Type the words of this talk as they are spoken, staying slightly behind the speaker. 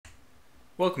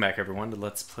Welcome back everyone to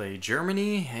Let's Play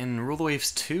Germany in Rule the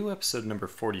Waves 2, episode number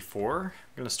 44.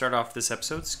 I'm going to start off this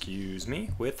episode,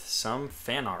 with some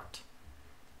fan art.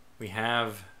 We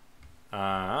have,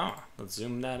 let's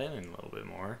zoom that in a little bit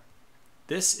more.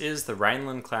 This is the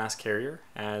Rhineland class carrier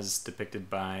as depicted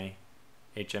by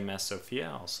HMS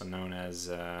Sophia, also known as,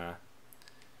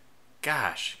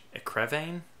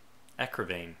 Ekrevane?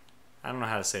 Ekrevane. I don't know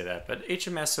how to say that, but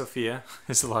HMS Sophia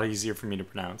is a lot easier for me to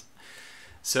pronounce.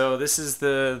 So this is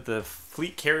the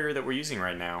fleet carrier that we're using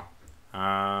right now.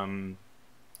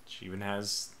 She even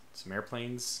has some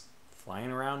airplanes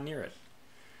flying around near it.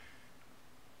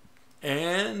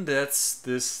 And that's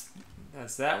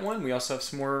that one. We also have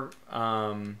some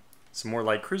more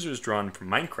light cruisers drawn from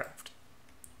Minecraft.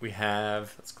 We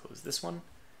have, let's close this one.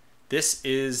 This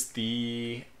is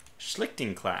the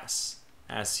Schlichting class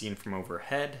as seen from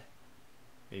overhead.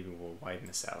 Maybe we'll widen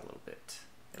this out a little bit.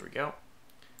 There we go.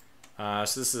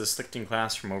 So this is a Schlichting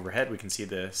class from overhead. We can see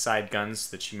the side guns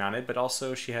that she mounted, but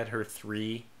also she had her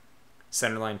 3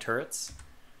 centerline turrets.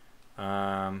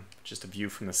 Just a view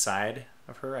from the side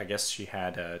of her. I guess she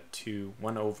had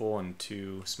one oval and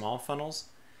 2 small funnels.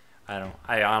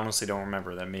 I honestly don't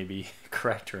remember. That may be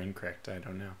correct or incorrect. I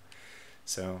don't know.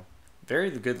 So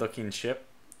very good looking ship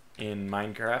in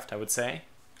Minecraft, I would say.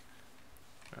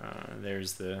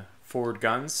 There's the forward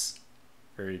guns.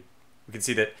 We can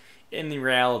see that in the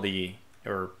reality,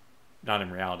 or not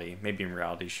in reality, maybe in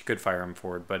reality, she could fire them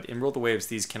forward, but in Rule the Waves,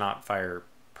 these cannot fire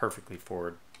perfectly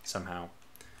forward somehow.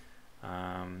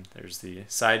 There's the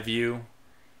side view,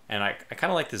 and I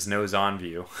kind of like this nose-on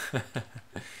view.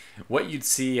 What you'd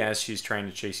see as she's trying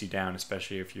to chase you down,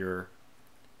 especially if you're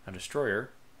a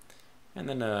destroyer. And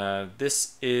then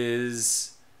this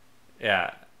is,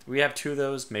 yeah, we have 2 of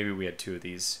those. Maybe we had 2 of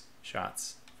these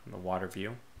shots from the water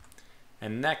view.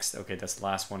 And next, okay, that's the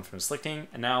last one from Schlichting,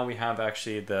 and now we have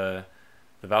actually the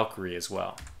Valkyrie as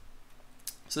well.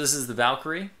 So this is the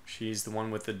Valkyrie. She's the one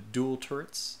with the dual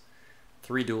turrets,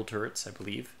 3 dual turrets, I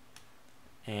believe,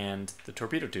 and the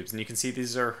torpedo tubes. And you can see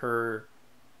these are her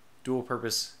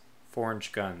dual-purpose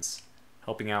 4-inch guns,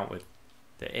 helping out with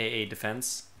the AA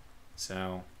defense.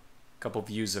 So a couple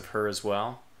views of her as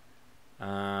well.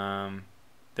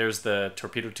 There's the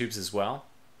torpedo tubes as well.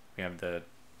 We have the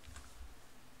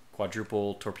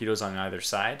quadruple torpedoes on either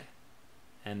side,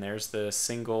 and there's the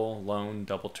single lone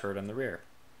double turret on the rear,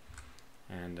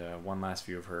 and one last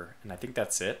view of her, and I think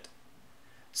that's it.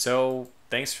 So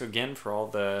thanks again for all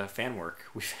the fan work.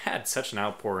 We've had such an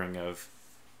outpouring of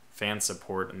fan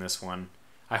support in this one.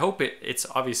 I hope it's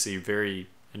obviously very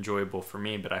enjoyable for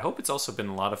me, but I hope it's also been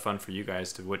a lot of fun for you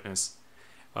guys to witness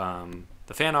the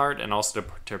fan art, and also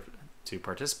to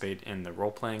participate in the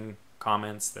role-playing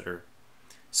comments that are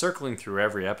circling through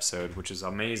every episode, which is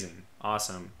amazing,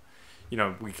 awesome. You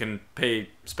know, we can pay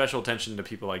special attention to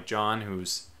people like John,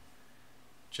 who's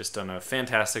just done a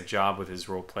fantastic job with his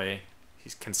role play.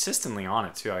 He's consistently on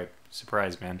it too. I'm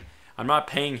surprised, man. I'm not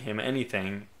paying him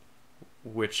anything,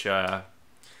 which, yeah,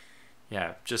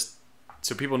 just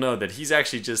so people know that he's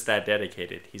actually just that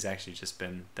dedicated. He's actually just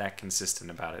been that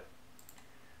consistent about it.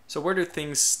 So where do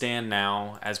things stand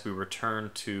now as we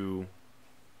return to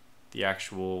the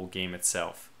actual game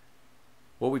itself?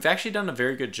 Well, we've actually done a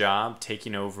very good job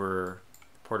taking over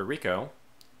Puerto Rico,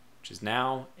 which is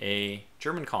now a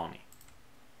German colony.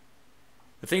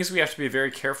 The things we have to be very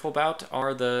careful about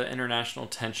are the international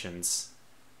tensions.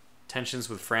 Tensions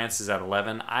with France is at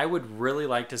 11. I would really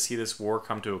like to see this war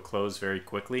come to a close very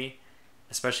quickly,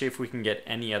 especially if we can get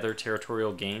any other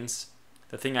territorial gains.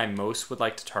 The thing I most would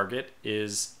like to target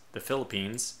is the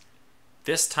Philippines.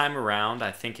 This time around,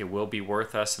 I think it will be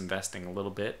worth us investing a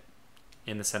little bit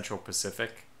in the Central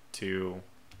Pacific to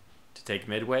take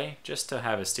Midway, just to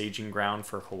have a staging ground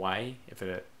for Hawaii if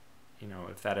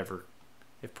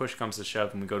push comes to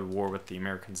shove and we go to war with the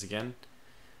Americans again.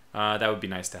 That would be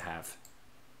nice to have.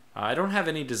 I don't have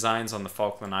any designs on the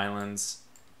Falkland Islands,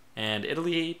 and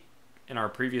Italy in our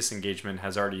previous engagement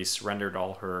has already surrendered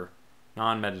all her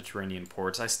non-Mediterranean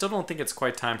ports. I still don't think it's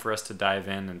quite time for us to dive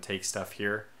in and take stuff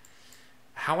here.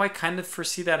 How I kind of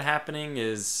foresee that happening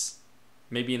is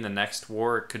maybe in the next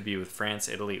war. It could be with France,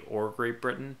 Italy, or Great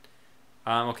Britain.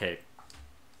 Okay,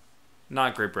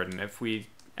 not Great Britain. If we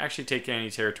actually take any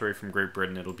territory from Great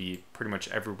Britain, it'll be pretty much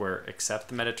everywhere except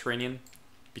the Mediterranean,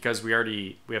 because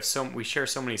we share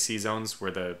so many sea zones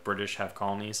where the British have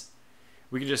colonies.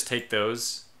 We can just take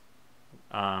those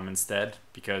instead,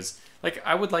 because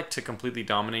I would like to completely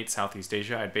dominate Southeast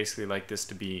Asia. I'd basically like this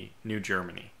to be New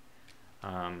Germany.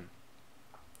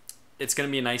 It's going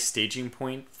to be a nice staging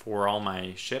point for all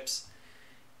my ships.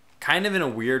 Kind of in a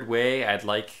weird way, I'd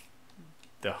like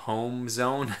the home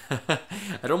zone.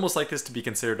 I'd almost like this to be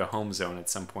considered a home zone at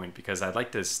some point because I'd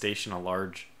like to station a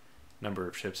large number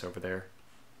of ships over there.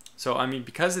 So, I mean,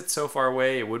 because it's so far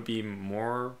away, it would be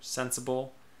more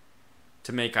sensible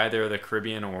to make either the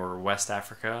Caribbean or West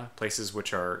Africa, places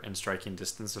which are in striking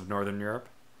distance of Northern Europe.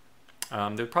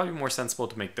 They're probably more sensible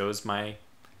to make those my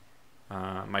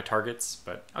my targets,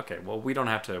 but okay, well, we don't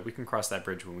have to, we can cross that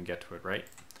bridge when we get to it, right?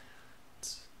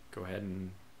 Let's go ahead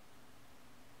and,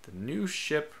 the new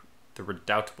ship, the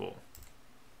Redoubtable.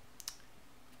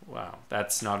 Wow,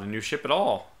 that's not a new ship at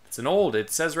all. It's an old,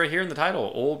 it says right here in the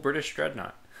title, Old British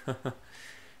Dreadnought.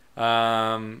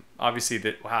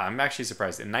 Obviously, wow, I'm actually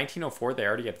surprised. In 1904, they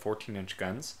already had 14-inch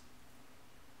guns.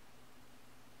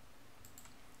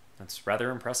 That's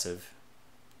rather impressive.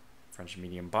 French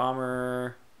medium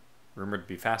bomber, rumored to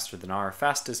be faster than our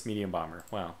fastest medium bomber.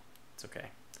 Well, it's okay.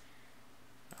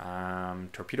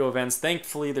 Torpedo events.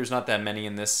 Thankfully, there's not that many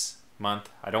in this month.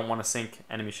 I don't want to sink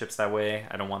enemy ships that way.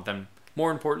 I don't want them,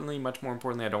 more importantly, much more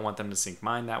importantly, I don't want them to sink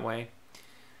mine that way.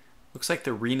 Looks like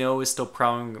the Reno is still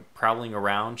prowling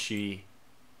around.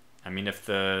 I mean, if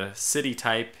the city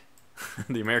type,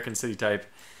 the American city type,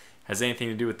 has anything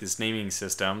to do with this naming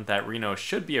system, that Reno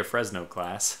should be a Fresno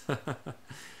class.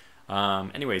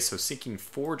 Anyway, so sinking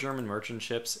 4 German merchant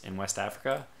ships in West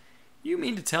Africa. You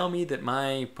mean to tell me that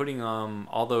my putting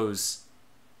all those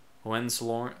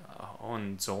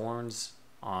Hohenzollerns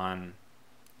on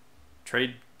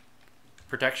trade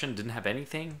protection didn't have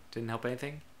anything? Didn't help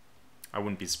anything? I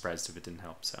wouldn't be surprised if it didn't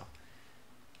help. So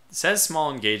it says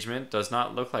small engagement. Does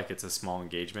not look like it's a small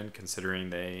engagement,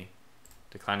 considering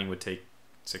declining would take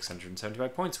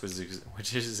 675 points,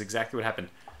 which is exactly what happened.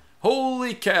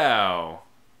 Holy cow!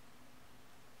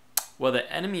 Well,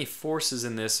 the enemy forces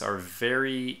in this are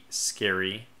very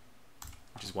scary,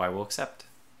 which is why we'll accept.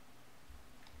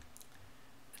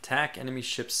 Attack enemy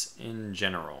ships in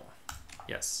general.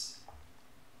 Yes.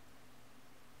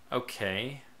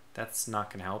 Okay, that's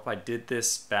not going to help. I did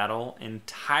this battle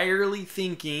entirely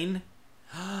thinking...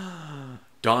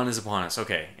 Dawn is upon us.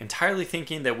 Okay, entirely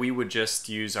thinking that we would just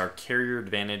use our carrier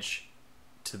advantage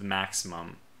to the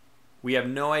maximum. We have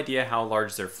no idea how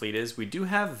large their fleet is. We do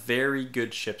have very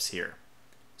good ships here.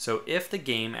 So if the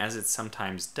game, as it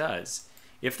sometimes does,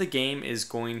 if the game is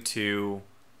going to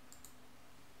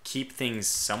keep things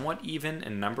somewhat even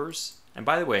in numbers, and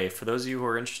by the way, for those of you who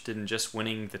are interested in just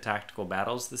winning the tactical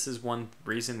battles, this is one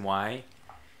reason why,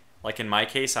 like in my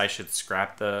case, I should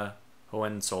scrap the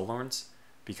Hohenzollerns,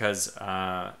 because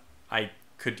I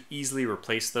could easily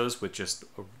replace those with just,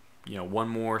 one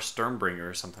more Sternbringer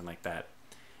or something like that.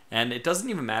 And it doesn't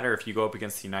even matter if you go up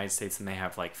against the United States and they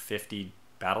have like 50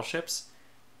 battleships.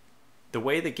 The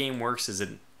way the game works is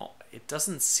it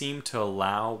doesn't seem to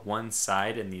allow one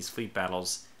side in these fleet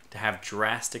battles to have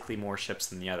drastically more ships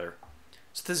than the other.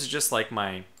 So this is just like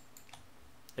my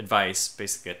advice,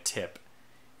 basically a tip,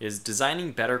 is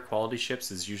designing better quality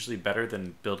ships is usually better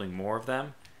than building more of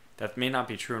them. That may not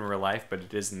be true in real life, but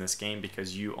it is in this game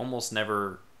because you almost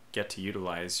never get to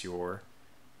utilize your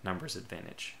numbers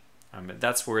advantage.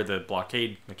 That's where the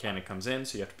blockade mechanic comes in,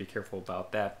 so you have to be careful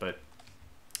about that, but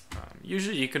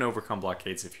usually you can overcome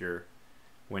blockades if you're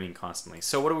winning constantly.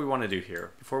 So what do we want to do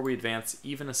here? Before we advance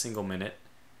even a single minute,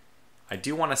 I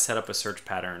do want to set up a search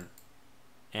pattern,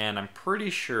 and I'm pretty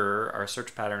sure our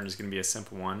search pattern is going to be a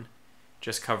simple one,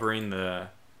 just covering the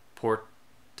port.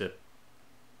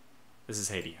 This is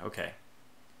Haiti, okay.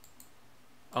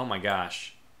 Oh my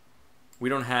gosh. We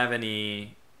don't have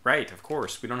any, right, of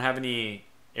course, we don't have any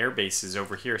air bases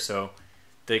over here, so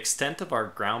the extent of our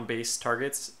ground-based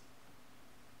targets,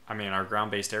 our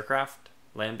ground-based aircraft,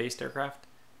 land-based aircraft,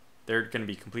 they're going to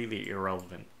be completely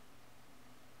irrelevant.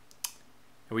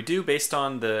 And we do, based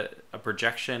on a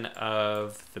projection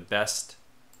of the best,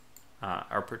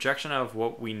 our projection of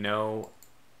what we know,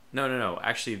 no,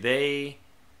 actually they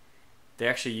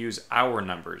actually use our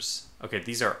numbers. Okay,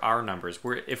 these are our numbers.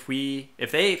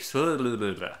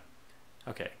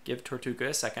 Okay, give Tortuga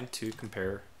a second to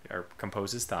compare or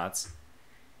compose his thoughts.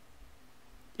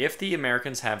 If the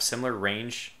Americans have similar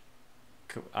range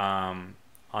on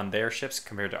their ships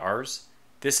compared to ours,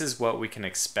 this is what we can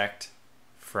expect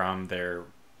from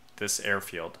this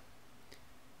airfield.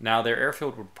 Now, their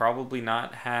airfield would probably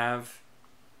not have...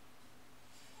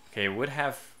 Okay, it would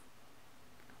have...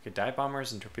 Okay, dive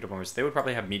bombers and torpedo bombers. They would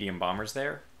probably have medium bombers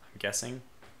there, I'm guessing.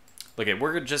 Look,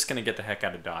 we're just going to get the heck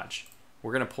out of Dodge.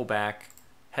 We're going to pull back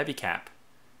heavy cap.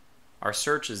 Our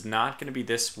search is not going to be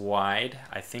this wide.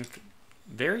 I think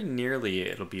very nearly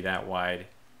it'll be that wide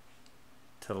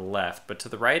to the left. But to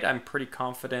the right, I'm pretty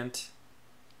confident.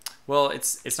 Well,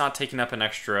 it's not taking up an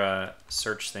extra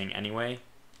search thing anyway.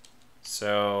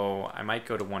 So I might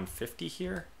go to 150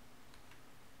 here.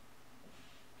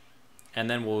 And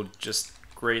then we'll just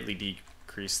greatly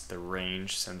decrease the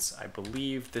range, since I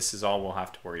believe this is all we'll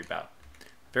have to worry about.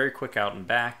 Very quick out and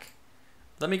back.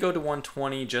 Let me go to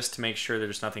 120 just to make sure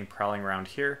there's nothing prowling around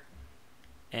here.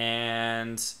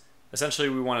 And essentially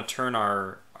we want to turn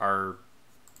our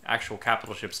actual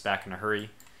capital ships back in a hurry.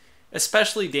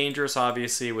 Especially dangerous,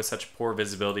 obviously, with such poor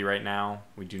visibility right now.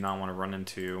 We do not want to run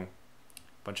into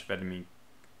a bunch of enemy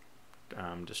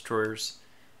destroyers,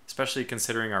 especially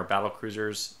considering our battle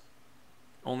cruisers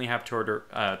only have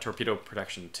torpedo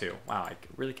protection 2. Wow, I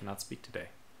really cannot speak today.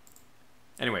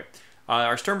 Anyway,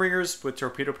 our Stormbringers with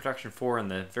torpedo protection 4 and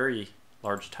the very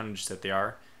large tonnage that they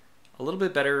are, a little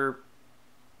bit better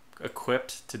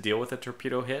equipped to deal with a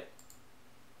torpedo hit.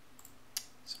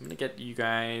 So I'm going to get you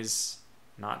guys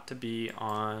not to be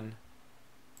on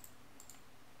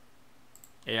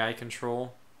AI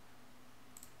control.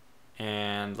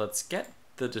 And let's get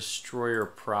the destroyer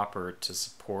proper to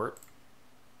support.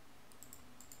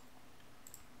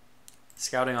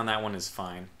 Scouting on that one is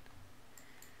fine.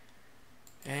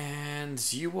 And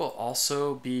you will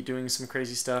also be doing some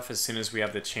crazy stuff as soon as we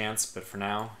have the chance, but for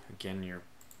now, again, we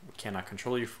cannot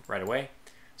control you right away.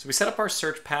 So we set up our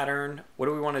search pattern. What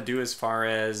do we want to do as far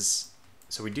as...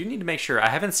 So we do need to make sure... I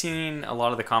haven't seen a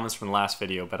lot of the comments from the last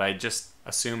video, but I just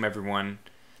assume everyone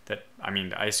that...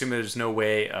 I assume there's no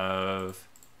way of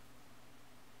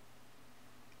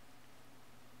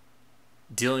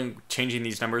changing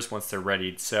these numbers once they're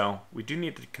readied. So we do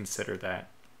need to consider that.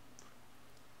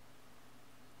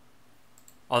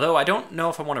 Although I don't know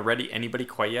if I want to ready anybody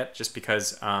quite yet, just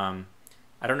because I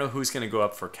don't know who's going to go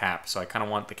up for cap. So I kind of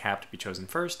want the cap to be chosen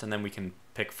first, and then we can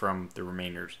pick from the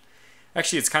remainders.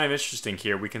 Actually, it's kind of interesting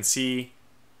here. We can see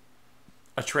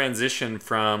a transition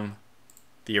from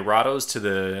the Eratos to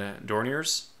the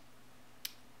Dorniers.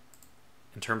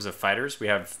 In terms of fighters, we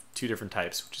have two different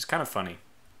types, which is kind of funny.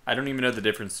 I don't even know the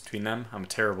difference between them. I'm a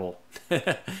terrible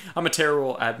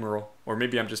admiral, or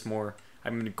maybe I'm just more...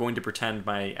 I'm going to pretend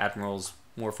my admiral's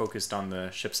more focused on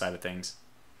the ship side of things.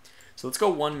 So let's go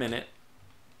 1 minute.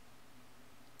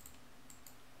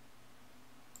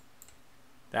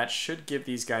 That should give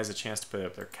these guys a chance to put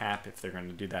up their cap if they're going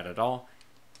to do that at all.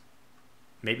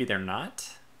 Maybe they're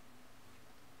not.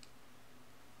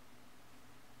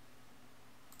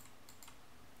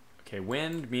 Okay,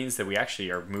 wind means that we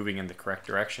actually are moving in the correct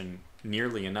direction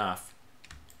nearly enough.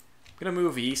 I'm going to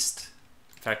move east.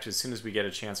 In fact, as soon as we get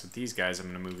a chance with these guys,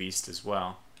 I'm going to move east as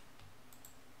well.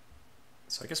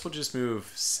 So I guess we'll just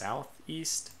move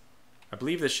southeast. I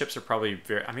believe the ships are probably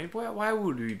very... why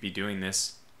would we be doing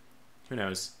this? Who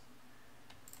knows?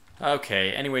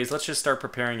 Okay, anyways, let's just start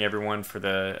preparing everyone for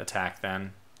the attack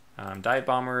then. Dive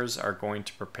bombers are going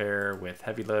to prepare with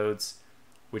heavy loads,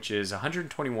 which is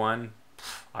 121.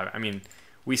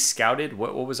 We scouted.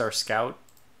 What was our scout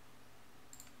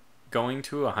going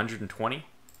to? 120.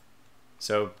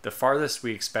 So the farthest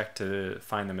we expect to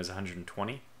find them is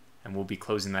 120, and we'll be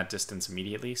closing that distance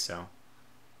immediately. So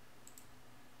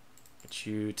get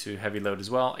you to heavy load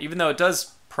as well, even though it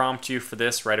does prompt you for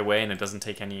this right away, and it doesn't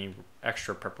take any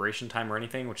extra preparation time or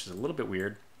anything, which is a little bit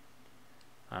weird.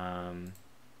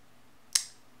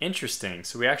 Interesting.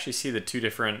 So we actually see the two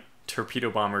different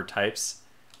torpedo bomber types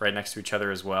right next to each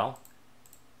other as well.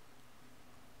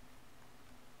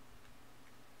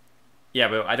 Yeah,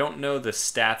 but I don't know the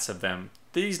stats of them.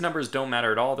 These numbers don't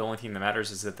matter at all. The only thing that matters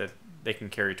is that they can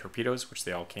carry torpedoes, which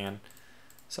they all can.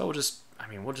 So we'll just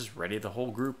ready the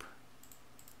whole group.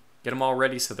 Get them all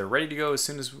ready so they're ready to go as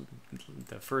soon as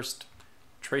the first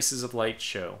traces of light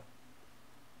show.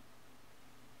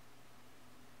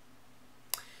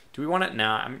 Do we want it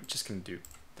now? I'm just going to do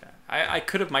that. I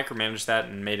could have micromanaged that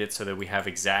and made it so that we have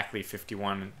exactly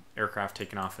 51 aircraft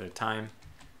taken off at a time.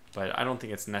 But I don't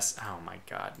think it's necessary. Oh my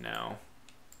god, no.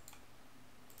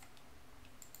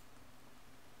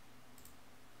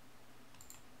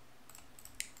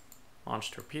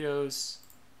 Launch torpedoes.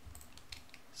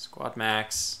 Squad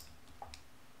max.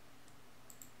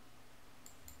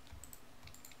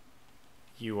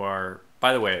 You are,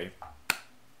 by the way,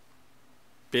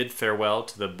 bid farewell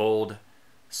to the bold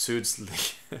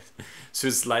Sudsleife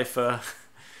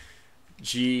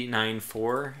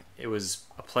G94. It was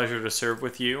a pleasure to serve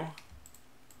with you.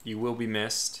 You will be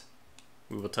missed.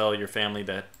 We will tell your family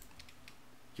that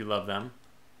you love them.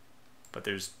 But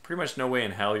there's pretty much no way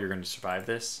in hell you're going to survive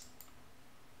this.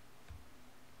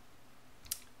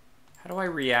 How do I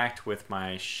react with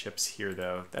my ships here,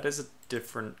 though? That is a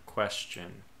different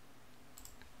question.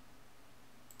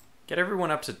 Get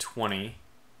everyone up to 20.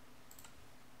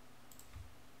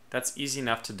 That's easy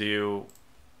enough to do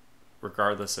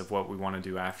regardless of what we want to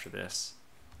do after this.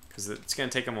 Because it's going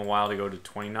to take them a while to go to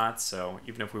 20 knots, so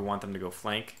even if we want them to go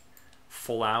flank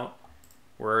full out,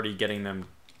 we're already getting them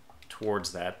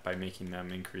towards that by making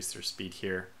them increase their speed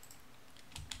here.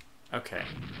 Okay.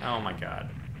 Oh my god.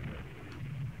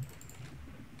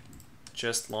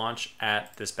 Just launch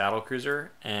at this battlecruiser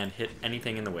and hit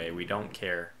anything in the way. We don't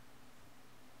care.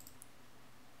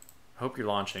 I hope you're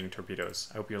launching torpedoes.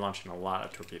 I hope you're launching a lot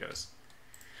of torpedoes.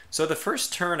 So the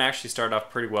first turn actually started off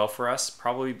pretty well for us,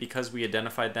 probably because we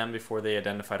identified them before they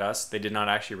identified us. They did not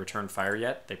actually return fire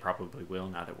yet. They probably will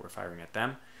now that we're firing at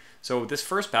them. So this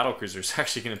first battlecruiser is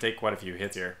actually going to take quite a few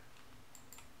hits here.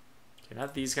 Okay, now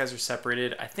that these guys are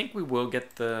separated, I think we will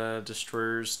get the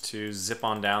destroyers to zip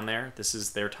on down there. This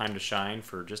is their time to shine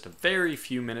for just a very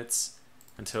few minutes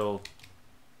until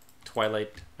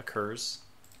twilight occurs.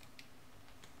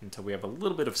 Until we have a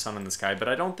little bit of sun in the sky, but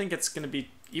I don't think it's going to be,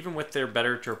 even with their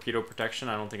better torpedo protection,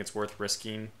 I don't think it's worth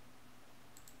risking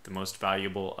the most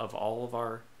valuable of all of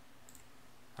our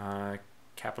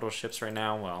capital ships right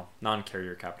now. Well,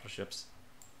 non-carrier capital ships.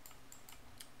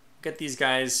 Get these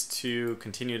guys to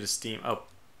continue to steam. Oh,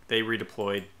 they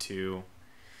redeployed to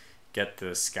get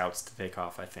the scouts to take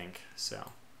off, I think.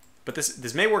 So, but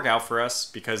this may work out for us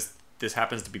because this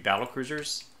happens to be battle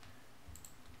cruisers.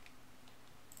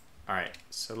 Alright,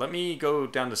 so let me go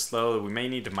down to slow. We may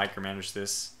need to micromanage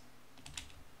this.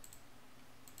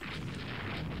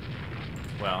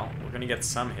 Well, we're going to get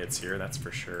some hits here, that's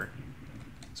for sure.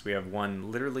 So we have one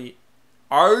literally...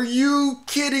 Are you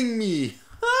kidding me?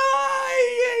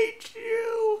 I hate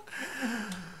you!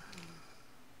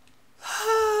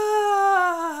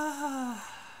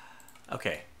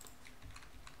 Okay.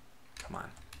 Come on.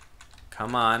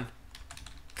 Come on.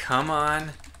 Come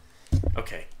on.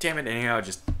 Okay, damn it, anyhow,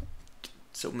 just...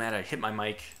 So mad I hit my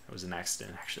mic. It was an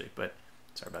accident, actually, but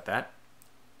sorry about that.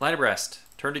 Line abreast.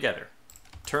 Turn together.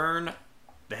 Turn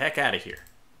the heck out of here.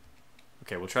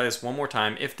 Okay, we'll try this one more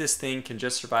time. If this thing can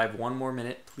just survive one more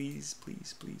minute, please,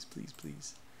 please, please, please,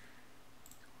 please.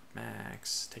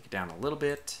 Max, take it down a little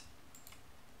bit.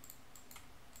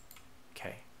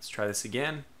 Okay, let's try this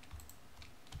again.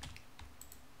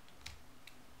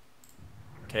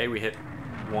 Okay, we hit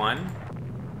one.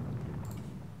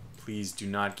 Please do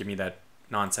not give me that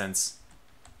nonsense.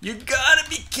 You gotta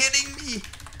be kidding me!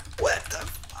 What the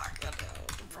fuck? You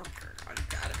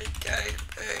gotta be kidding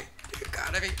me! You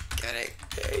gotta be kidding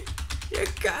me! You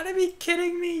gotta be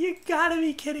kidding me! You gotta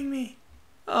be kidding me!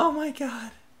 Oh my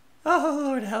god! Oh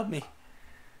Lord help me!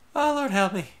 Oh Lord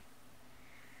help me!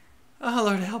 Oh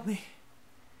Lord help me!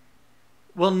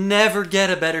 We'll never get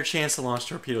a better chance to launch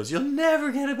torpedoes. You'll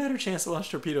never get a better chance to launch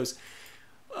torpedoes.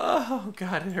 Oh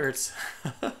god, it hurts.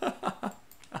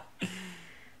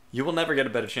 You will never get a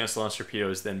better chance to launch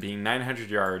torpedoes than being 900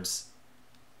 yards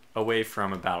away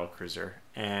from a battlecruiser,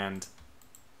 and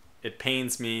it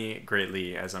pains me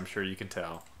greatly, as I'm sure you can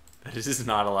tell, that it is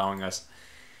not allowing us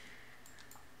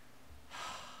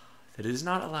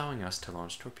to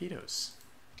launch torpedoes.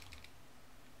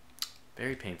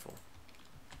 Very painful.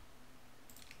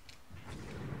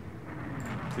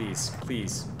 Please,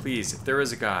 please, please, if there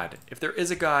is a God,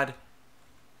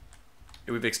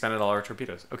 we've expended all our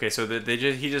torpedoes. Okay, so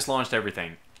he just launched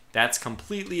everything. That's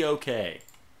completely okay.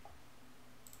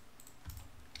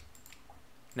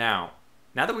 Now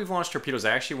that we've launched torpedoes,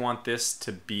 I actually want this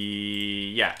to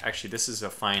be... Yeah, actually, this is a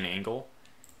fine angle,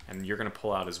 and you're going to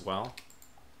pull out as well.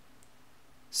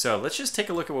 So let's just take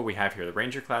a look at what we have here. The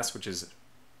Ranger class, which is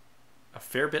a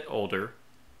fair bit older.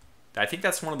 I think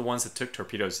that's one of the ones that took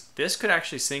torpedoes. This could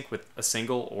actually sink with a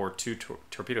single or two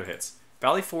torpedo hits.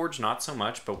 Valley Forge, not so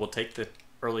much, but we'll take the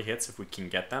early hits if we can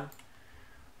get them.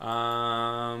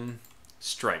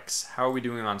 Strikes. How are we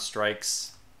doing on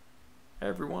strikes?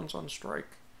 Everyone's on strike.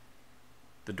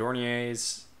 The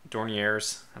Dorniers,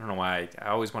 I don't know why. I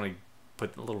always want to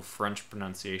put a little French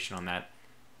pronunciation on that.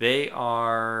 They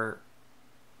are...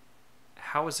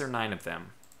 How is there 9 of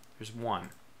them? There's one.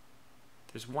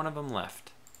 There's one of them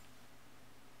left.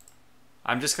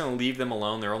 I'm just going to leave them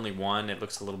alone. They're only one. It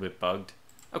looks a little bit bugged.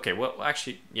 Okay, well,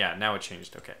 actually, yeah, now it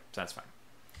changed. Okay, so that's fine.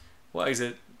 We'll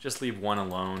exit. Just leave one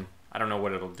alone. I don't know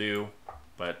what it'll do,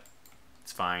 but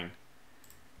it's fine.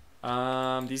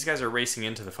 These guys are racing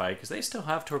into the fight because they still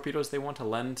have torpedoes they want to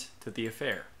lend to the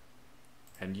affair.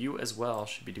 And you as well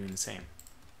should be doing the same.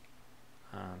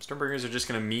 Stormbreakers are just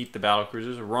going to meet the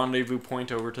battlecruisers. A rendezvous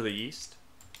point over to the east.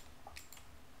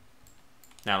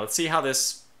 Now, let's see how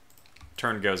this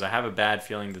turn goes. I have a bad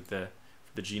feeling that the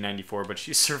G94, but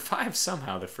she survived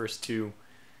somehow the first 3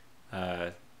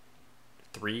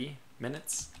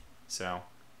 minutes. So,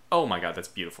 oh my god, that's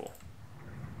beautiful.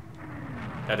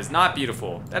 That is not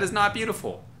beautiful. That is not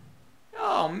beautiful.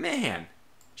 Oh, man.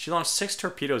 She launched 6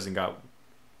 torpedoes and got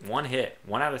 1 hit.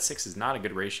 1 out of 6 is not a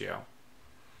good ratio.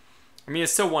 I mean,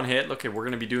 it's still 1 hit. Look, we're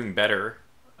going to be doing better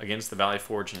against the Valley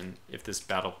Forge and if this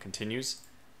battle continues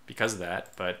because of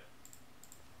that. But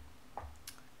I'm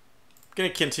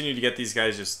going to continue to get these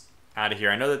guys just out of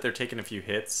here. I know that they're taking a few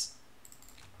hits,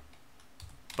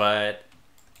 but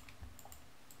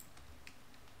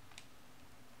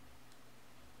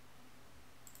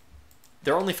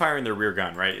they're only firing their rear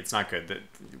gun, right? It's not good.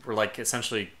 We're like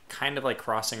essentially kind of like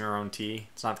crossing our own T.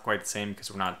 It's not quite the same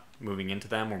because we're not moving into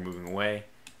them, we're moving away.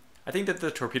 I think that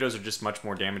the torpedoes are just much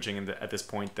more damaging at this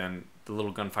point than the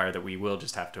little gunfire that we will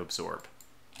just have to absorb.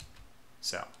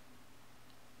 So.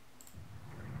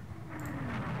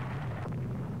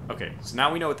 Okay, so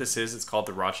now we know what this is. It's called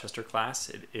the Rochester class.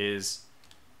 It is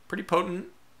pretty potent,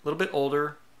 a little bit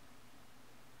older.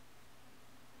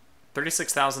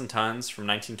 36,000 tons from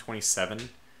 1927.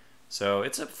 So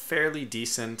it's a fairly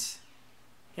decent,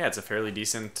 yeah, it's a fairly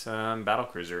decent battle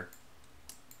cruiser.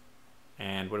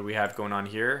 And what do we have going on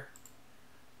here?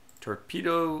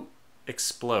 Torpedo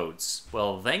explodes.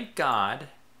 Well, thank God.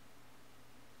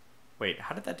 Wait,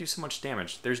 how did that do so much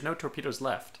damage? There's no torpedoes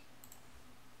left.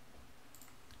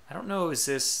 I don't know, does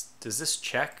this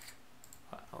check?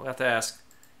 I'll have to ask,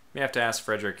 may have to ask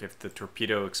Frederick if the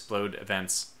torpedo explode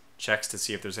events checks to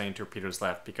see if there's any torpedoes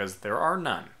left, because there are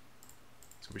none.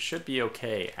 So we should be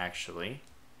okay, actually.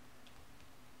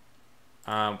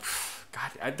 God,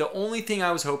 the only thing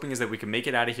I was hoping is that we could make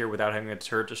it out of here without having a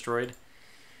turret destroyed.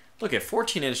 Look at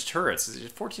 14-inch turrets.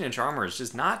 14-inch armor is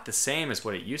just not the same as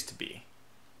what it used to be.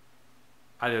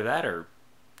 Either that or,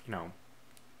 you know,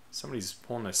 somebody's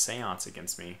pulling a seance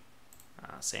against me.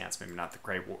 Seance, maybe not the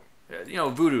right word. You know,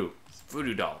 voodoo.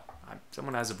 Voodoo doll.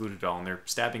 Someone has a voodoo doll and they're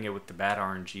stabbing it with the bad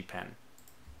RNG pen.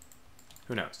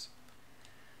 Who knows?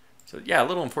 So yeah, a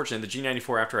little unfortunate. The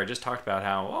G94, after I just talked about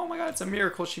how, oh my god, it's a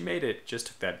miracle she made it, just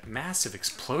took that massive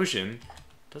explosion.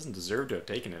 Doesn't deserve to have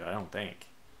taken it, I don't think.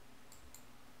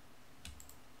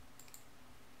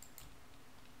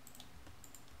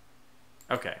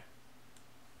 Okay.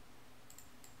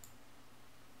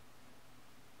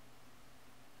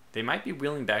 They might be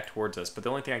wheeling back towards us, but the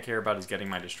only thing I care about is getting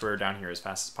my destroyer down here as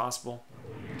fast as possible.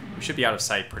 We should be out of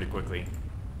sight pretty quickly.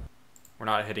 We're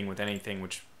not hitting with anything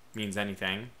which means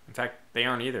anything. In fact, they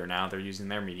aren't either now. They're using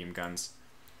their medium guns.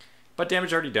 But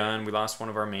damage already done. We lost one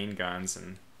of our main guns,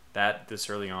 and that, this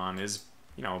early on, is,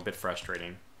 you know, a bit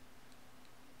frustrating.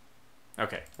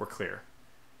 Okay, we're clear.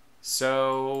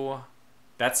 So,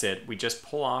 that's it. We just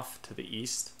pull off to the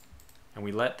east, and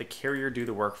we let the carrier do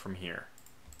the work from here.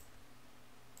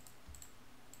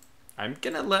 I'm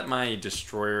gonna let my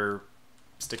destroyer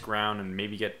stick around and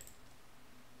maybe get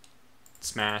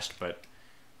smashed, but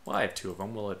well, I have 2 of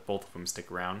them. We'll let both of them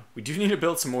stick around. We do need to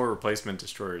build some more replacement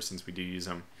destroyers since we do use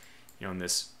them, you know, in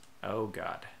this. Oh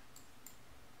god,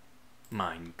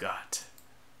 mein Gott.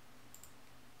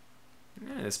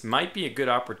 Yeah, this might be a good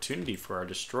opportunity for our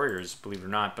destroyers, believe it or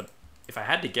not. But if I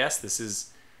had to guess, this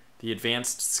is the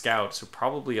advanced scout, so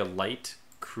probably a light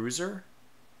cruiser.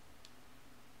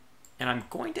 And I'm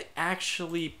going to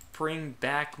actually bring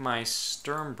back my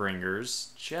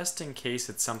Sturmbringers just in case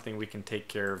it's something we can take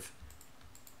care of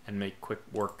and make quick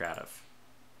work out of.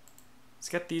 Let's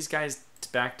get these guys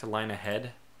back to line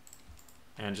ahead.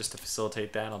 And just to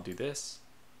facilitate that, I'll do this.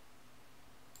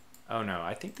 Oh no,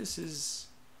 I think it's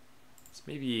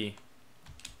maybe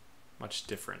much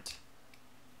different.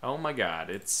 Oh my god,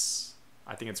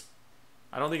 I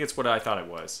don't think it's what I thought it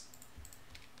was.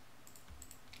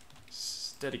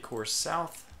 Steady course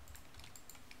south.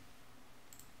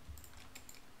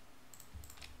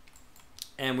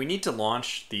 And we need to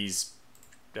launch these,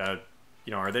 you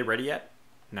know, are they ready yet?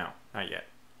 No, not yet.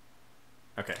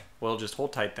 Okay, well, just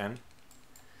hold tight then.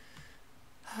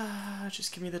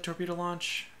 Just give me the torpedo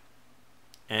launch.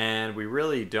 And we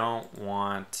really don't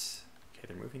want, okay,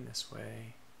 they're moving this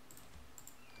way.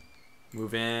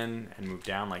 Move in and move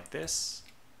down like this.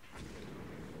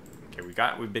 Okay,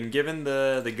 we've been given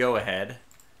the go ahead.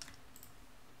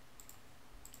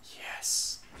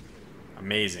 Yes.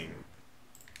 Amazing.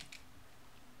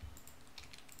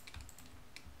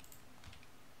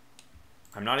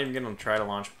 I'm not even going to try to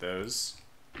launch with those.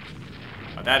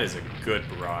 Oh, that is a good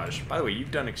barrage. By the way,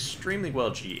 you've done extremely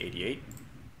well, G88.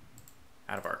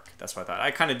 Out of arc. That's what I thought.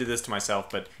 I kind of did this to myself,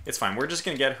 but it's fine. We're just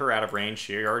going to get her out of range.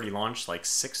 She already launched like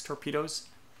 6 torpedoes.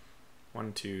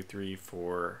 1, 2, 3,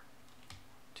 4...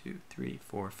 2, 3,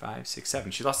 4, 5, 6,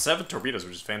 7. She lost 7 torpedoes,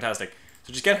 which is fantastic.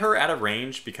 So just get her out of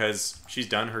range because she's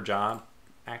done her job.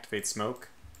 Activate smoke.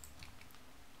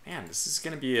 Man, this is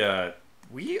going to be a...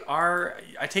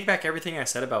 I take back everything I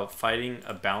said about fighting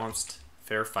a balanced,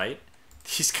 fair fight.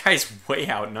 These guys way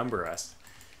outnumber us.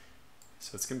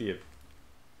 So it's going to be a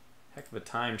heck of a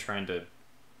time trying to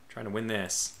win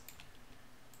this.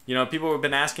 You know, people have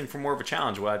been asking for more of a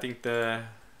challenge. Well, I think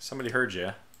somebody heard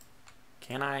you.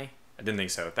 Can I? I didn't think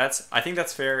so. I think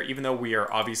that's fair. Even though we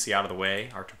are obviously out of the way,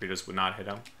 our torpedoes would not hit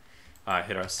us.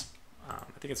 I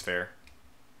think it's fair.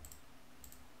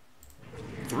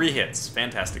 3 hits.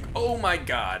 Fantastic. Oh my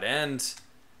god. And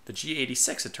the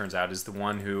G86, it turns out, is the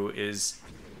one who is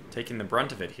taking the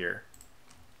brunt of it here.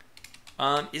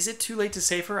 Is it too late to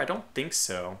save her? I don't think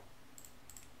so.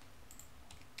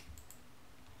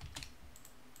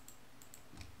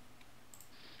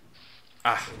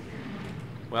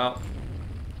 Well,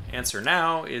 answer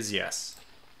now is yes.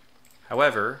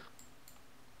 However,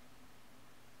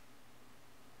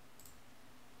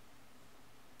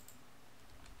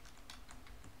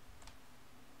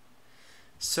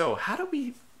 so how do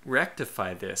we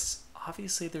rectify this?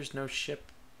 Obviously, there's no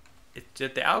ship.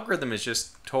 The algorithm is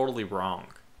just totally wrong.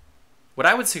 What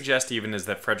I would suggest even is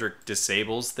that Frederick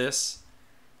disables this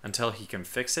until he can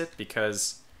fix it,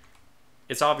 because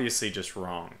it's obviously just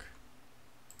wrong.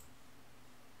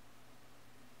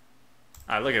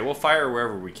 Look, we'll fire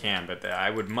wherever we can, but I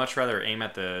would much rather aim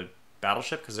at the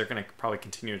battleship, because they're going to probably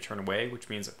continue to turn away, which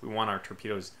means we want our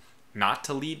torpedoes not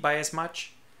to lead by as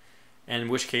much. In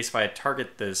which case, if I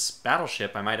target this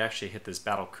battleship, I might actually hit this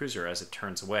battle cruiser as it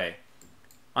turns away.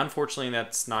 Unfortunately,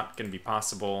 that's not going to be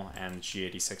possible, and the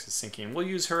G86 is sinking. We'll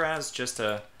use her as just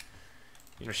a,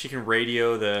 she can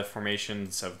radio the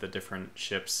formations of the different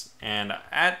ships. And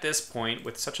at this point,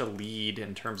 with such a lead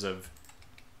in terms of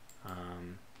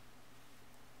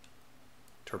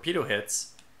torpedo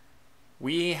hits,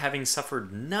 we, having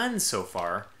suffered none so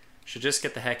far, should just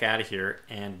get the heck out of here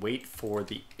and wait for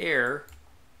the air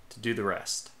to do the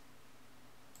rest.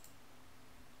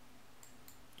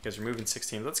 You guys are moving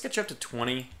 16. Let's get you up to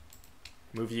 20.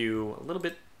 Move you a little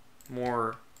bit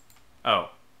more.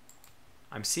 Oh,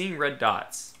 I'm seeing red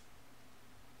dots.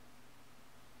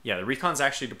 Yeah, the recon's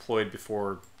actually deployed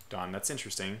before dawn. That's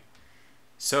interesting.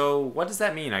 So what does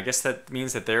that mean? I guess that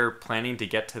means that they're planning to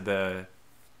get to the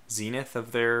zenith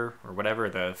of their, or whatever,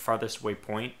 the farthest away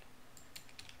point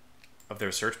of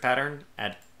their search pattern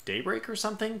at daybreak or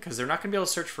something, because they're not going to be able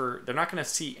to search for, they're not going to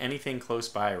see anything close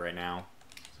by right now.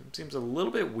 So it seems a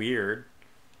little bit weird.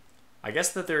 I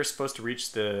guess that they're supposed to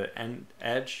reach the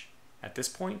edge at this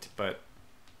point, but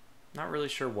not really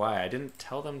sure why. I didn't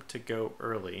tell them to go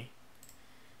early.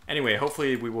 Anyway,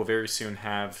 hopefully we will very soon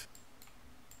have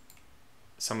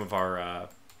some of our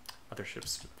other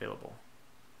ships available.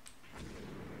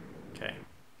 Okay.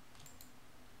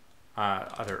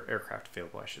 Other aircraft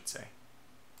available, I should say.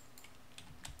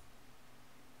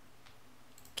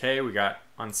 Okay, we got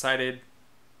unsighted,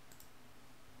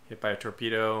 hit by a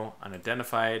torpedo,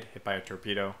 unidentified, hit by a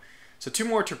torpedo. So 2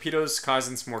 more torpedoes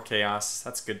causing some more chaos.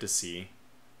 That's good to see.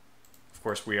 Of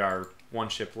course, we are 1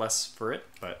 ship less for it,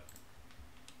 but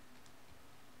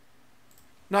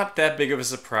not that big of a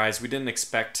surprise. We didn't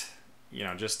expect,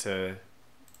 just to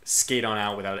skate on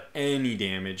out without any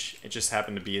damage. It just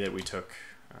happened to be that we took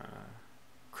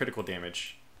critical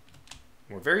damage.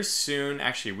 We're very soon,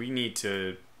 actually, we need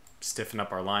to stiffen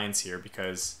up our lines here,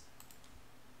 because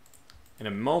in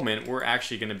a moment we're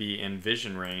actually going to be in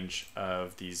vision range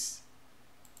of these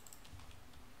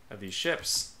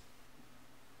ships.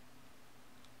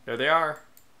 There they are.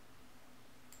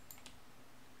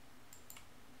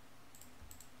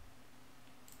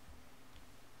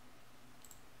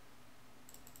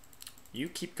 You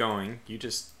keep going. You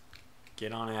just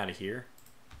get on out of here.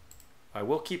 I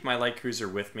will keep my light cruiser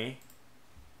with me.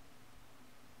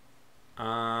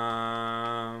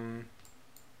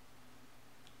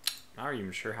 Not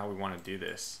even sure how we want to do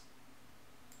this.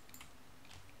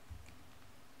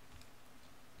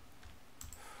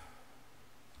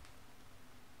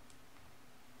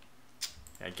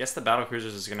 I guess the battle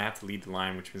cruisers is going to have to lead the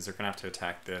line, which means they're going to have to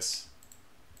attack this.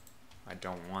 I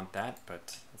don't want that,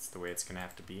 but that's the way it's going to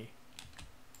have to be.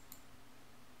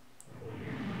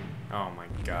 Oh my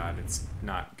god, it's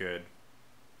not good.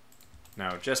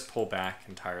 No, just pull back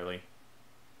entirely.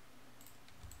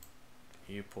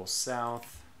 You pull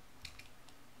south.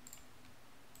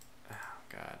 Oh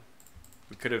god.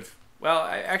 We could have... Well,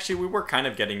 actually, we were kind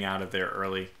of getting out of there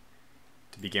early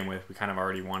to begin with. We kind of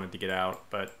already wanted to get out,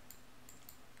 but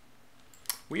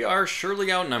we are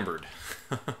surely outnumbered.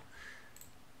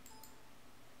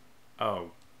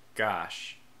 Oh,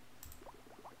 gosh.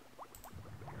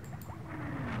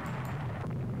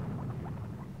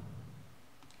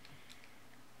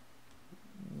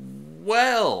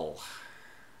 Well...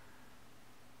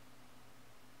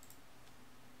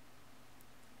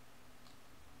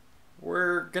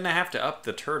 we're going to have to up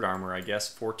the turret armor, I guess.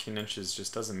 14 inches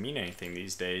just doesn't mean anything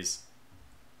these days.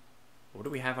 What do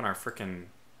we have on our frickin'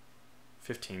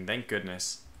 15? Thank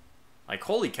goodness. Like,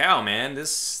 holy cow, man.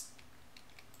 This...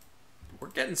 We're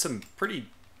getting some pretty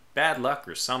bad luck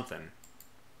or something.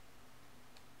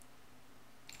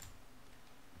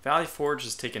 Valley Forge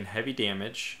has taken heavy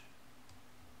damage.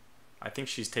 I think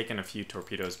she's taken a few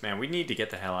torpedoes. Man, we need to get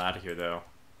the hell out of here, though.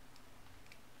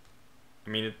 I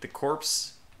mean, the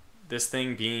corpse, this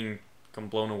thing being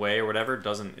blown away or whatever,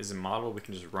 isn't modeled. We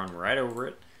can just run right over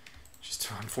it. Just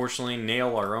to unfortunately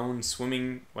nail our own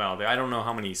swimming... Well, I don't know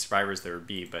how many survivors there would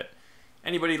be, but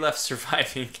anybody left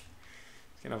surviving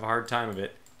is going to have a hard time of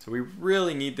it. So we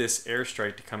really need this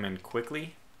airstrike to come in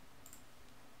quickly.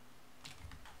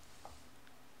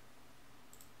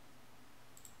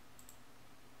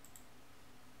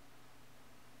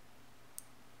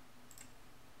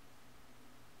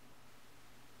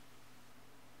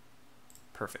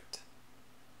 Perfect.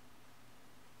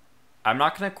 I'm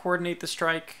not going to coordinate the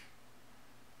strike.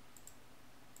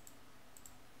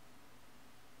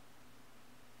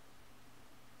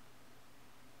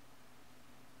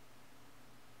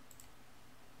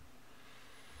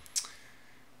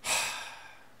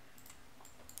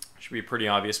 Should be pretty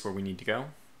obvious where we need to go.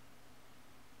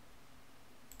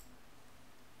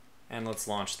 And let's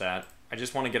launch that. I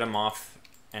just want to get them off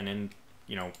and in,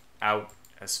 out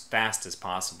as fast as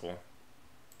possible.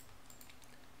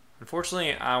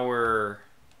 Unfortunately, our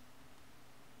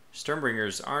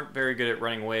Sternbringers aren't very good at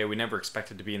running away. We never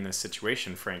expected to be in this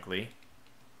situation, frankly.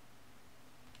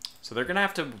 So they're going to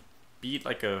have to beat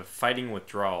like a fighting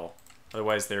withdrawal.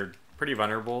 Otherwise, they're pretty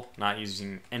vulnerable, not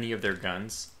using any of their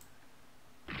guns.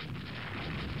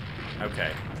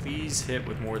 Okay, please hit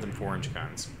with more than 4-inch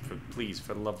guns. Please,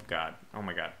 for the love of God. Oh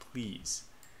my God, please.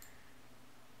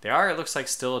 They are, it looks like,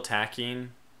 still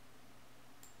attacking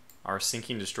our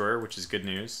sinking destroyer, which is good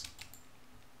news.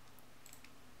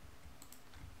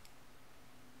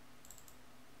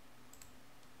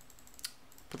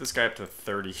 Put this guy up to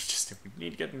 30. Just we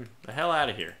need to get him the hell out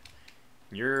of here.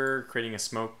 You're creating a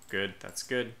smoke. Good. That's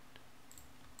good.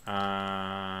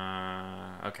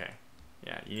 Okay.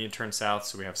 Yeah, you need to turn south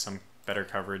so we have some better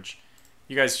coverage.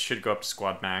 You guys should go up to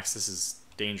squad max. This is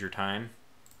danger time.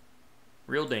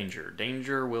 Real danger.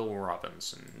 Danger, Will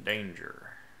Robinson. Danger.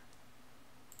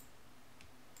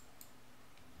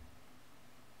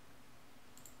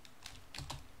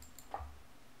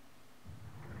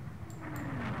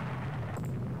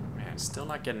 Still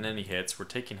not getting any hits. We're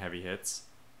taking heavy hits.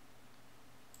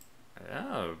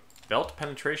 Oh, belt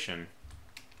penetration.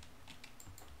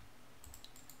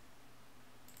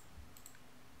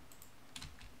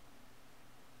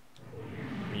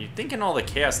 You'd think in all the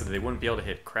chaos that they wouldn't be able to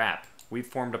hit crap. We've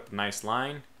formed up a nice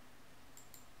line.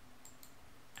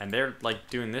 And they're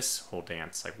like doing this whole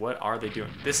dance. Like, what are they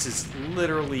doing? This is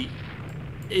literally...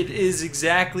 It is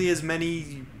exactly as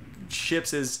many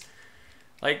ships as...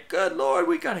 Like, good Lord,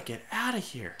 we gotta get out of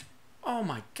here. Oh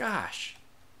my gosh.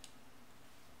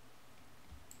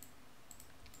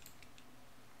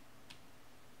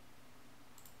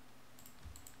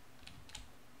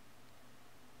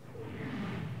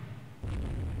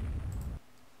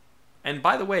 And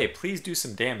by the way, please do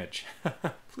some damage.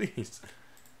 Please.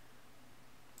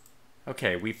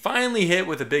 Okay, we finally hit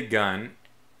with a big gun.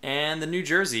 And the New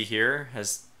Jersey here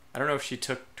has... I don't know if she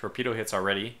took torpedo hits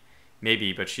already.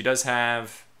 Maybe, but she does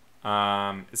have...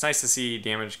 it's nice to see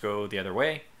damage go the other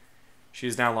way. She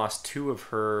has now lost 2 of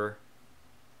her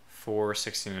 4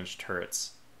 16-inch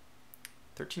turrets.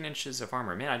 13 inches of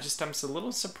armor. Man, I'm a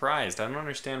little surprised. I don't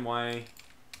understand why...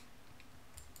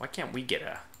 Why can't we get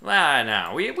a...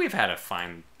 no, we've had a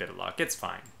fine bit of luck. It's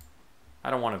fine.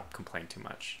 I don't want to complain too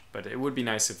much. But it would be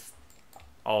nice if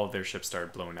all of their ships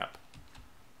started blowing up.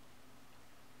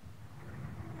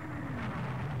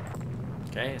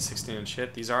 Okay, a 16-inch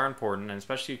hit. These are important, and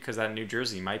especially because that New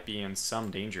Jersey might be in some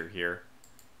danger here.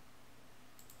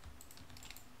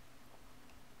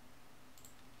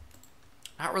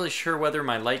 Not really sure whether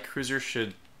my light cruiser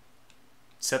should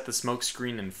set the smoke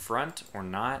screen in front or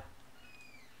not.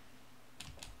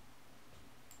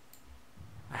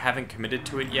 I haven't committed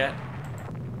to it yet.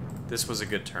 This was a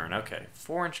good turn. Okay,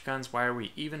 4-inch guns. Why are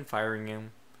we even firing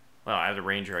them? Well, at a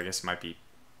Ranger, I guess might be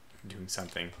doing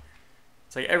something.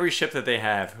 It's like every ship that they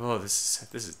have. Oh, this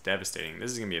is devastating.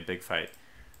 This is gonna be a big fight.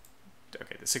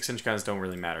 Okay, the 6-inch guns don't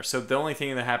really matter. So the only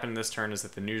thing that happened this turn is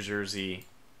that the New Jersey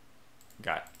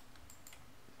got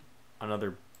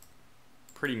another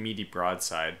pretty meaty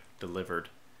broadside delivered.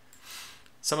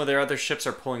 Some of their other ships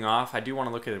are pulling off. I do want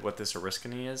to look at what this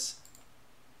Oriskany is.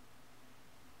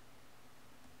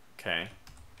 Okay.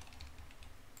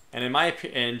 And in my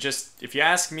opinion, just if you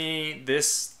ask me,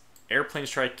 this airplane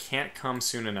strike can't come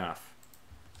soon enough.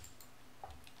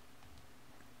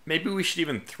 Maybe we should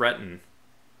even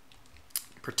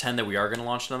pretend that we are going to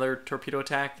launch another torpedo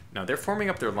attack. No, they're forming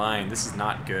up their line. This is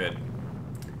not good.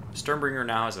 Sternbringer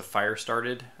now has a fire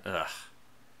started. Ugh.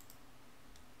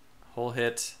 Whole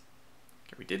hit.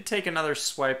 Okay, we did take another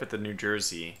swipe at the New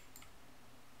Jersey.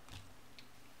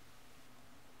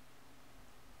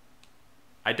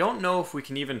 I don't know if we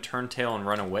can even turn tail and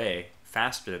run away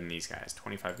faster than these guys.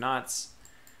 25 knots,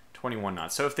 21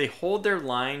 knots. So if they hold their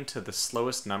line to the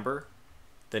slowest number,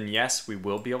 then yes, we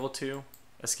will be able to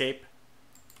escape.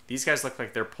 These guys look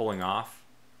like they're pulling off,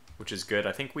 which is good.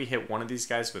 I think we hit one of these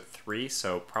guys with 3,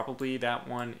 so probably that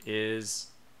one is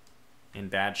in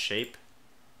bad shape.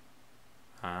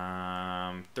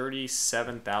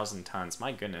 37,000 tons.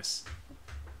 My goodness.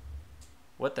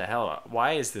 What the hell?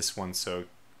 Why is this one so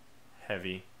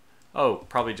heavy? Oh,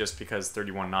 probably just because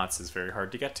 31 knots is very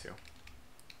hard to get to.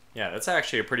 Yeah, that's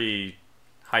actually a pretty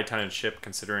high tonnage ship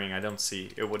considering I don't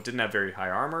see... It didn't have very high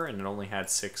armor and it only had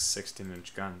 6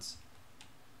 16-inch guns.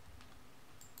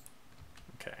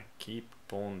 Okay, keep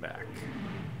pulling back.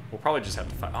 We'll probably just have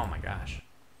to fight. Oh my gosh.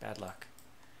 Bad luck.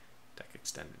 Deck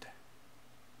extended.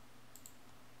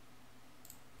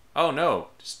 Oh no,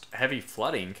 just heavy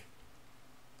flooding.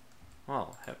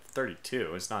 Well,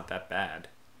 32 is not that bad.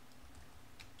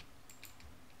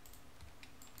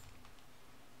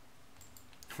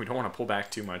 We don't want to pull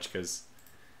back too much because,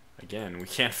 again, we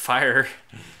can't fire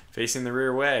facing the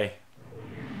rear way.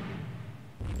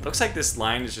 Looks like this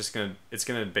line is just it's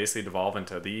gonna basically devolve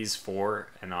into these 4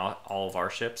 and all of our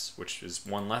ships, which is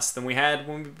one less than we had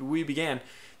when we began.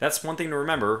 That's one thing to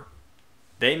remember.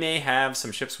 They may have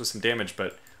some ships with some damage,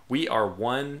 but we are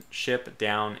 1 ship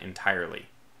down entirely.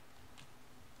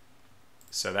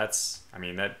 So that's, I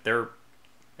mean, they're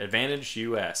advantage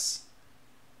US.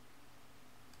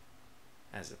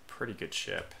 That's a pretty good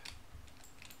ship.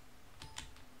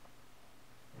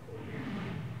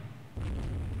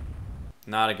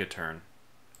 Not a good turn.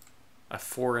 A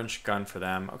 4-inch gun for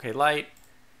them. Okay, light,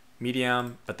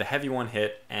 medium, but the heavy one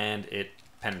hit and it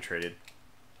penetrated.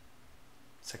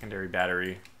 Secondary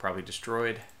battery probably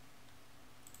destroyed.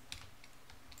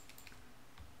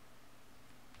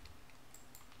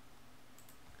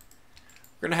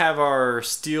 We're gonna have our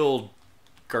steel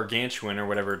gargantuan or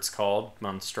whatever it's called,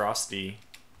 monstrosity,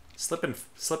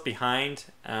 slip behind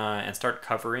and start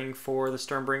covering for the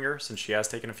Sternbringer since she has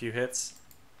taken a few hits.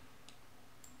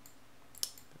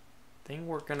 Thing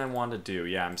we're gonna want to do,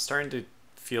 yeah, I'm starting to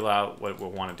feel out what we'll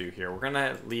want to do here. We're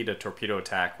gonna lead a torpedo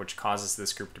attack, which causes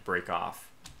this group to break off.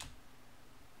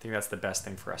 I think that's the best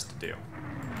thing for us to do.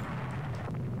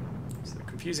 So,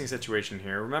 confusing situation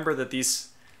here. Remember that these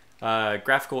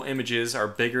graphical images are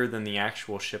bigger than the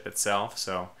actual ship itself,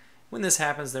 so when this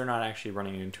happens, they're not actually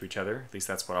running into each other. At least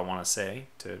that's what I want to say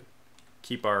to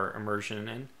keep our immersion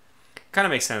in. Kind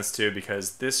of makes sense too,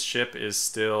 because this ship is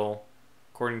still,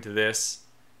 according to this,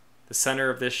 the center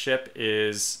of this ship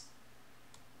is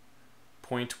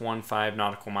 0.15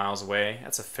 nautical miles away.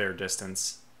 That's a fair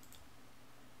distance.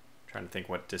 I'm trying to think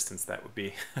what distance that would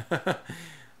be.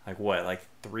 Like what, like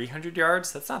 300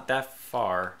 yards? That's not that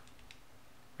far.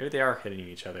 Maybe they are hitting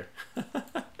each other.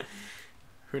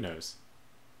 Who knows?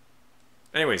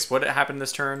 Anyways, what happened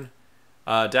this turn?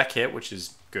 Deck hit, which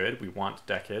is good. We want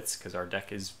deck hits because our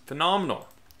deck is phenomenal.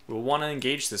 We'll want to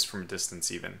engage this from a distance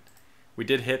even. We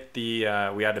did hit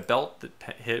the, we had a belt that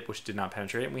hit, which did not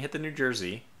penetrate, and we hit the New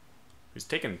Jersey, who's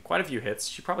taken quite a few hits.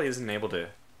 She probably isn't able to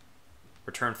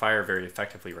return fire very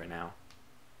effectively right now.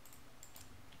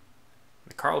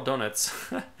 The Carl Donuts,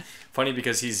 funny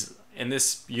because he's, in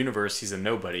this universe, he's a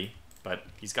nobody, but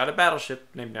he's got a battleship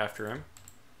named after him.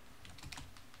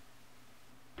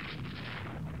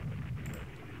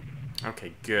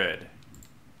 Okay, good.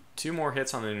 2 more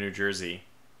hits on the New Jersey.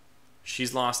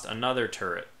 She's lost another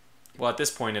turret. Well, at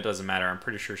this point, it doesn't matter. I'm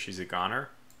pretty sure she's a goner.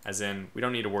 As in, we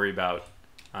don't need to worry about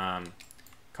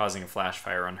causing a flash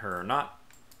fire on her or not.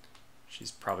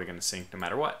 She's probably going to sink no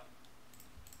matter what.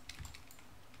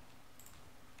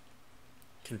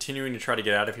 Continuing to try to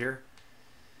get out of here.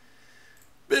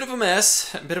 Bit of a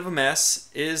mess. A bit of a mess.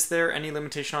 Is there any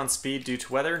limitation on speed due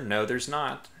to weather? No, there's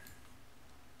not.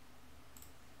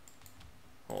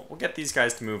 Well, we'll get these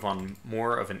guys to move on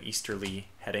more of an easterly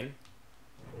heading.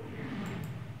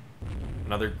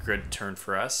 Another good turn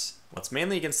for us. Well, it's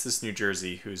mainly against this New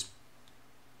Jersey, who's,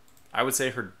 I would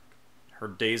say her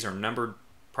days are numbered,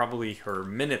 probably her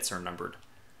minutes are numbered.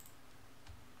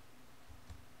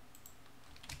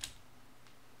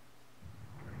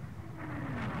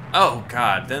 Oh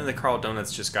god, then the Carl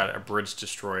Donuts just got a bridge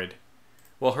destroyed.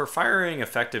 Well, her firing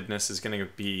effectiveness is going to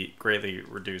be greatly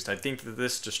reduced. I think that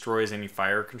this destroys any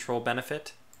fire control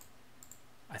benefit.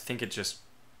 I think it just,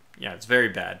 yeah, it's very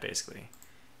bad, basically.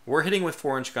 We're hitting with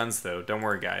 4-inch guns, though. Don't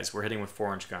worry, guys. We're hitting with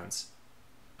 4-inch guns.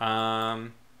 Yeah,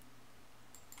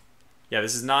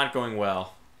 this is not going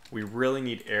well. We really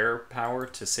need air power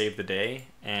to save the day,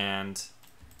 and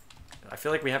I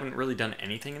feel like we haven't really done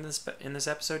anything in this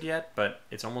episode yet, but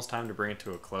it's almost time to bring it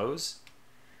to a close.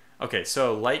 Okay,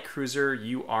 so light cruiser,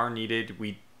 you are needed.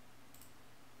 We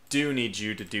do need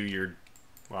you to do your...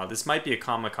 Well, this might be a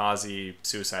kamikaze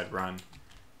suicide run,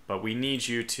 but we need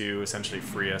you to essentially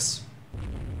free us.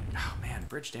 Oh, man,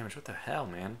 bridge damage. What the hell,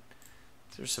 man?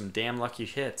 There's some damn lucky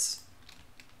hits.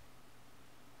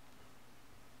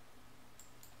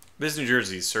 This New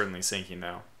Jersey is certainly sinking,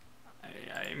 though.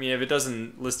 I mean, if it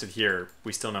doesn't list it here,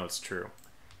 we still know it's true.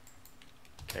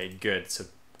 Okay, good. So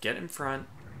get in front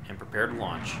and prepare to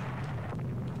launch.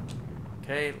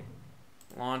 Okay,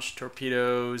 launch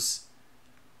torpedoes.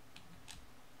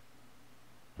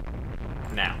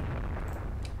 Now.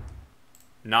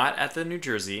 Not at the New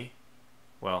Jersey.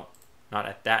 Well, not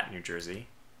at that New Jersey.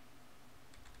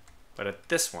 But at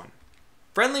this one.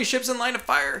 Friendly ships in line of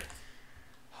fire!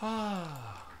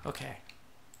 Okay.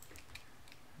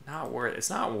 It's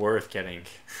not worth getting.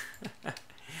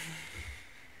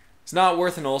 It's not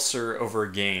worth an ulcer over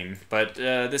a gain, but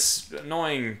this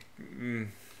annoying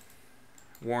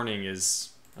warning is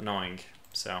annoying,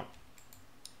 so.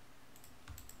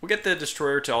 We'll get the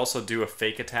destroyer to also do a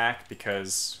fake attack,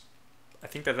 because I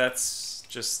think that that's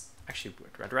just... Actually,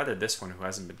 I'd rather this one who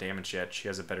hasn't been damaged yet. She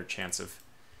has a better chance of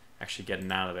actually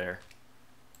getting out of there.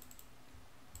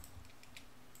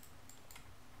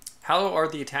 How are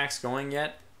the attacks going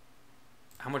yet?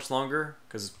 How much longer?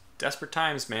 Because desperate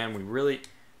times, man. We really...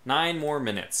 9 more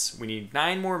minutes. We need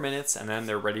 9 more minutes, and then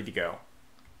they're ready to go.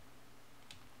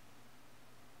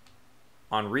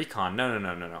 On recon.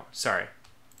 No. Sorry.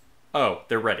 Oh,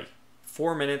 they're ready.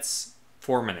 4 minutes.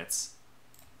 4 minutes.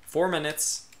 4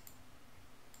 minutes.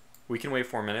 We can wait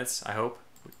 4 minutes, I hope.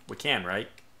 We can, right?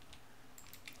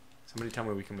 Somebody tell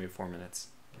me we can wait 4 minutes.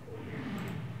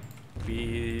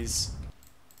 Please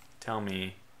tell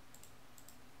me.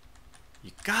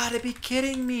 You gotta be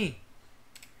kidding me.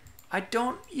 I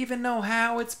don't even know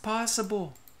how it's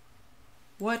possible.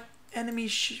 What enemy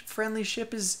friendly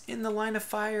ship is in the line of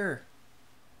fire?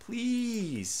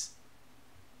 Please.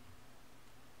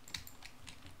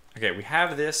 Okay, we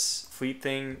have this fleet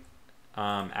thing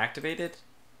activated.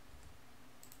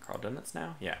 Carl Donuts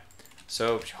now? Yeah.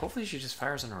 So hopefully she just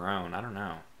fires on her own. I don't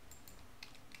know.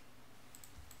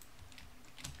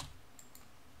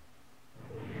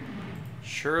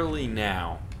 Surely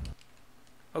now.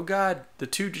 Oh god, the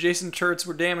 2 adjacent turrets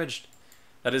were damaged.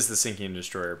 That is the sinking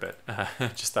destroyer, but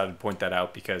just thought I'd point that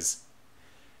out because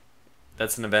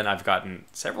that's an event I've gotten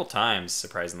several times,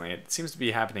 surprisingly. It seems to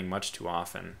be happening much too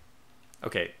often.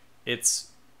 Okay, it's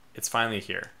finally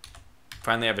here.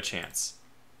 Finally have a chance.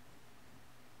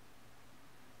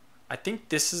 I think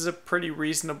this is a pretty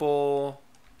reasonable...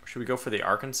 Should we go for the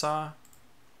Arkansas?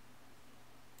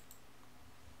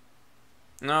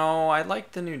 No, I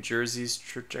like the New Jersey's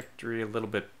trajectory a little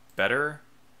bit better.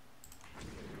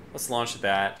 Let's launch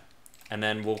that, and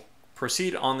then we'll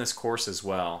proceed on this course as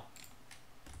well.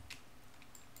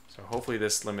 So hopefully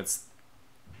this limits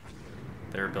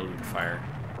their ability to fire.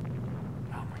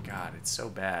 Oh my god, it's so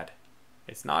bad.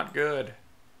 It's not good.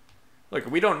 Look,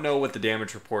 we don't know what the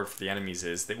damage report for the enemies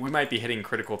is. We might be hitting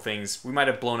critical things. We might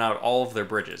have blown out all of their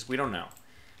bridges. We don't know.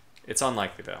 It's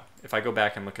unlikely, though. If I go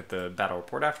back and look at the battle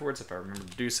report afterwards, if I remember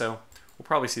to do so, we'll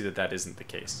probably see that that isn't the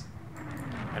case.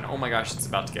 And oh my gosh, it's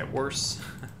about to get worse.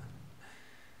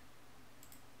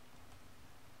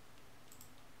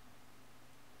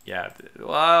 Yeah,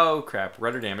 oh crap,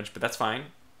 rudder damage, but that's fine.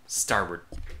 Starboard.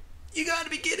 You gotta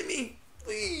be kidding me!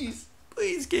 Please!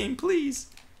 Please, game, please!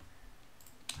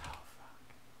 Oh,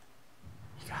 fuck.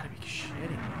 You gotta be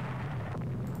shitting me.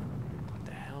 What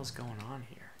the hell's going on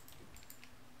here?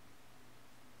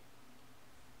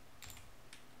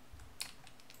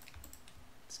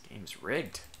 This game's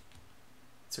rigged.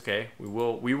 It's okay. We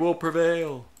will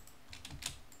prevail.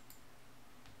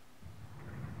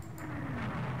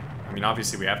 I mean,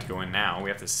 obviously we have to go in now. We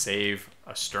have to save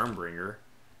a Sternbringer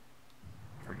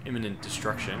from imminent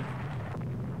destruction.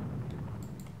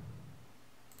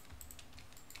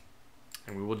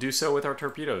 And we will do so with our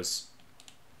torpedoes.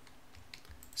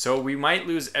 So we might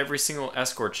lose every single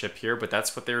escort ship here, but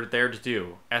that's what they're there to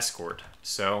do. Escort.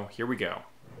 So here we go.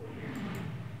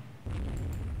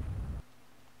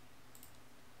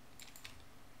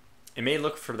 It may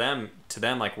look to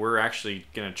them like we're actually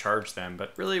going to charge them,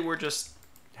 but really we're just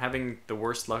having the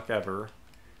worst luck ever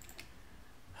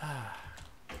I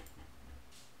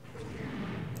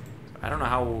don't know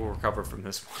how we'll recover from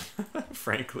this one,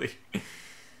 frankly.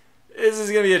 This is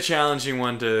going to be a challenging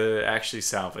one to actually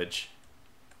salvage.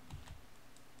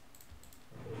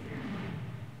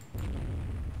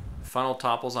 Funnel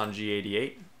topples on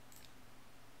G88.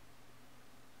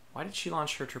 Why did she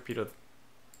launch her torpedo?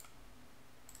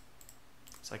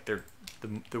 It's like they're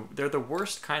the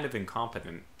worst kind of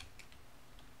incompetent.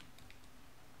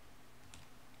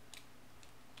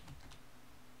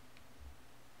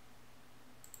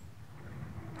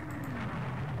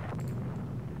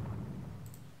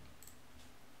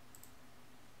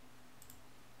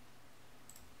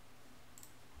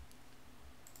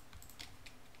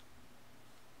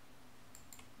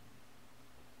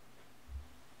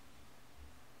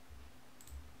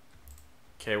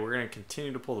 Okay, we're going to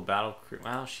continue to pull the battle crew.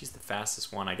 Well, she's the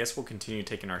fastest one. I guess we'll continue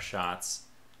taking our shots.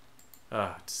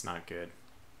 Oh, it's not good.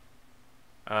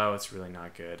 Oh, it's really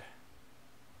not good.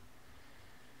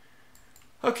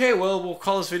 Okay, well, we'll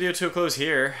call this video to a close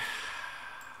here.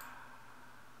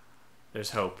 There's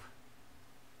hope.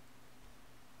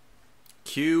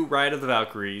 Cue Ride of the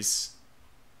Valkyries.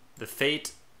 The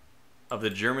fate of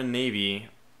the German Navy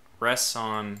rests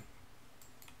on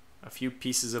a few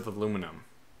pieces of aluminum.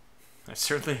 I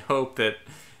certainly hope that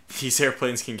these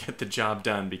airplanes can get the job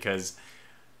done, because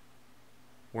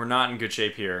we're not in good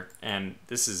shape here, and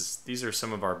these are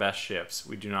some of our best ships.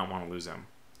 We do not want to lose them.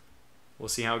 We'll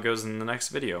see how it goes in the next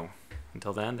video.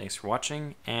 Until then, thanks for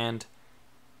watching, and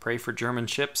pray for German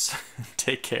ships.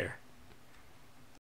 Take care.